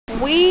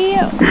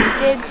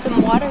did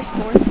some water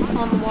sports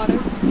on the water,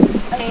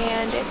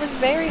 and it was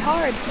very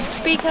hard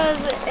because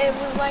it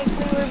was like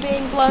we were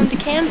being blown to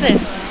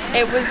Kansas.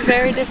 It was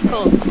very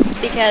difficult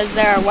because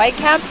there are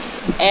whitecaps,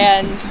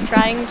 and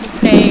trying to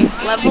stay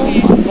level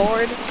on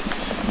board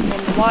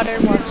in the water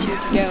wants you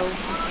to go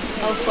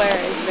elsewhere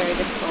is very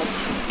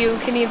difficult. You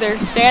can either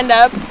stand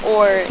up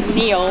or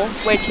kneel,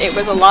 which it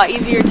was a lot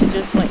easier to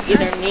just like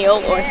either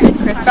kneel or sit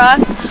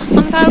crisscross on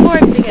the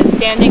paddleboards, because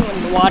standing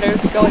when the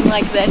water's going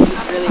like this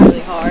is really,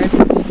 really hard.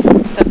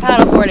 The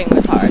paddleboarding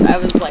was hard. I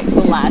was like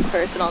the last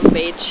person on the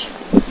beach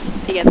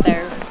to get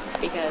there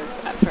because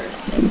at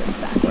first it was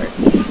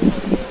backwards,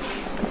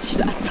 which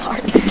that's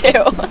hard to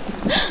do.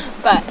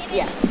 But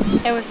yeah,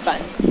 it was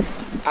fun.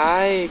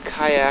 I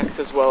kayaked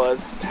as well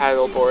as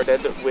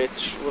paddleboarded,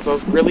 which were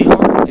both really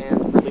hard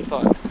and really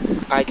fun.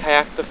 I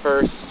kayaked the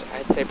first,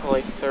 I'd say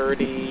probably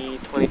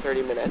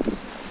 20-30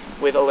 minutes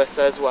with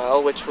Alyssa as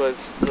well, which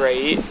was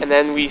great. And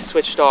then we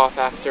switched off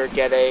after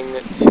getting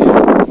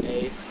to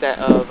a set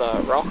of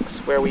rocks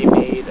where we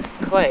made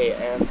clay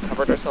and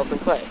covered ourselves in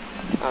clay.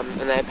 And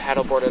then I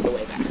paddleboarded the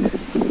way back.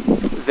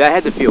 That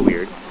had to feel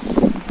weird.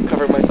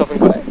 Covering myself in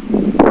clay?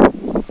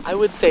 I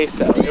would say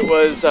so. It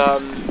was,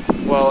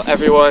 well,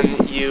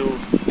 everyone, you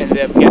ended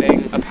up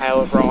getting a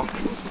pile of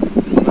rocks,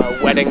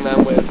 wetting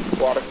them with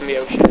water from the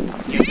ocean,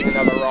 using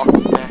another rock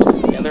to smash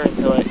them together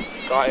until it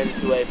got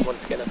into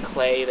once again, a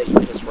clay that you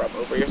could just rub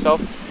over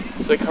yourself.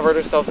 So we covered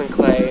ourselves in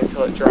clay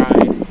until it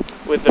dried.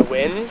 With the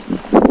wind,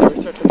 there were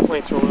certain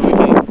points where we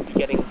would be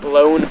getting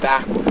blown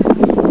backwards,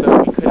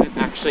 so we couldn't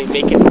actually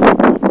make it to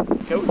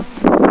the coast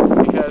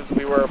because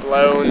we were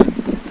blown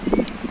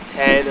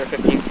 10 or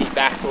 15 feet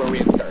back to where we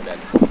had started,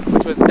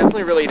 which was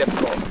definitely really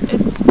difficult.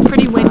 It's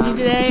pretty windy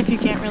today, if you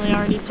can't really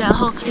already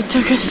tell. It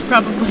took us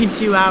probably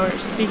 2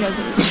 hours because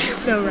it was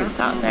so rough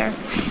out there.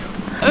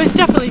 It was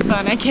definitely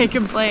fun, I can't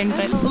complain,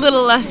 but a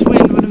little less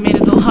wind would have made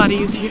it a lot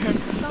easier.